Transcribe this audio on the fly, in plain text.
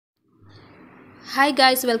Hi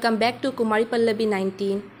guys, welcome back to Kumari Pallavi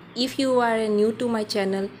 19. If you are new to my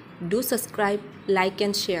channel, do subscribe, like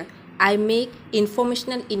and share. I make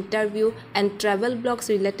informational interview and travel blogs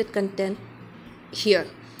related content here.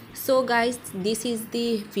 So guys, this is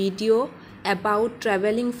the video about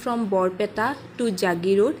traveling from Barpeta to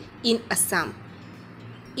Jagiroad in Assam.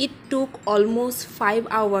 It took almost 5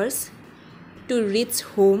 hours to reach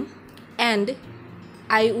home, and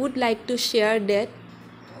I would like to share that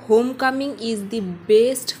homecoming is the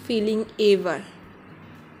best feeling ever.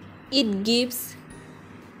 It gives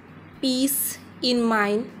peace in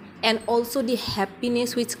mind and also the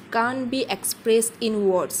happiness which can't be expressed in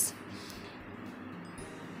words.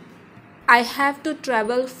 I have to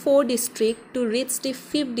travel 4 districts to reach the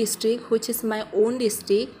 5th district, which is my own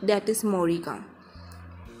district, that is Morrigaon.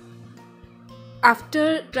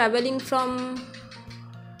 After traveling from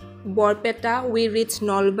Barpeta, we reach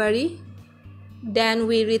Nalbari. Then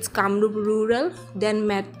we reach Kamrup Rural, then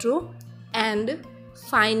Metro, and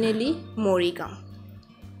finally Morrigaon.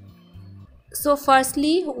 So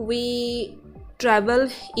firstly, we travel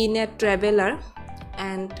in a traveler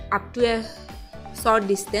and up to a short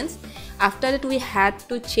distance. After that, we had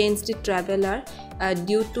to change the traveler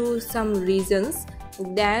due to some reasons.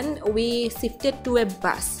 Then we shifted to a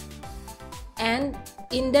bus, and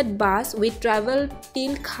in that bus we traveled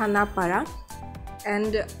till Khanapara,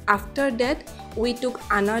 and after that we took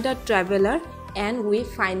another traveler and we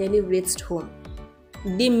finally reached home.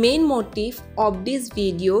 The main motive of this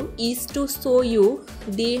video is to show you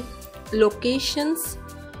the locations,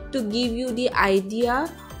 to give you the idea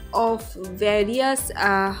of various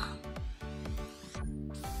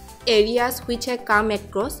areas which I come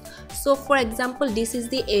across. So for example, this is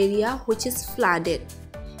the area which is flooded.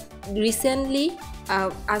 Recently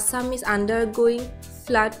Assam is undergoing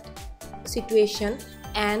flood situation,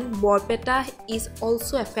 and Barpeta is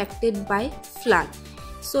also affected by flood.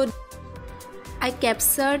 So I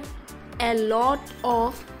captured a lot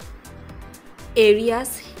of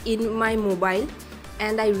areas in my mobile,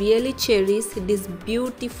 and I really cherish these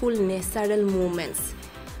beautiful natural moments.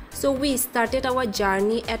 So we started our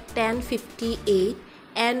journey at 10:58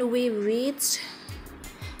 and we reached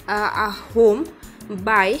our home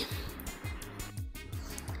by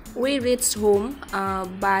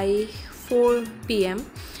 4 p.m.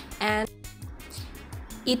 and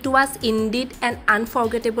it was indeed an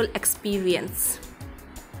unforgettable experience.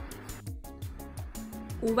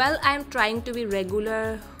 Well, I am trying to be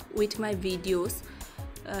regular with my videos.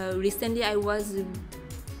 Recently I was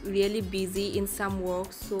really busy in some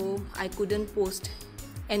work, so I couldn't post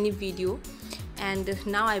any video, and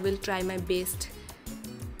now I will try my best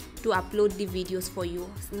to upload the videos for you.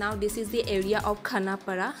 Now this is the area of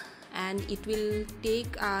Khanapara, and it will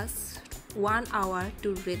take us 1 hour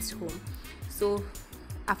to reach home. So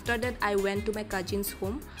after that I went to my cousin's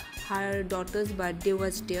home. Her daughter's birthday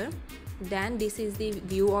was there. Then this is the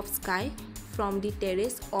view of sky from the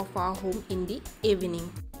terrace of our home in the evening.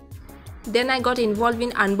 Then I got involved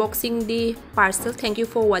in unboxing the parcel. Thank you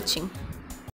for watching.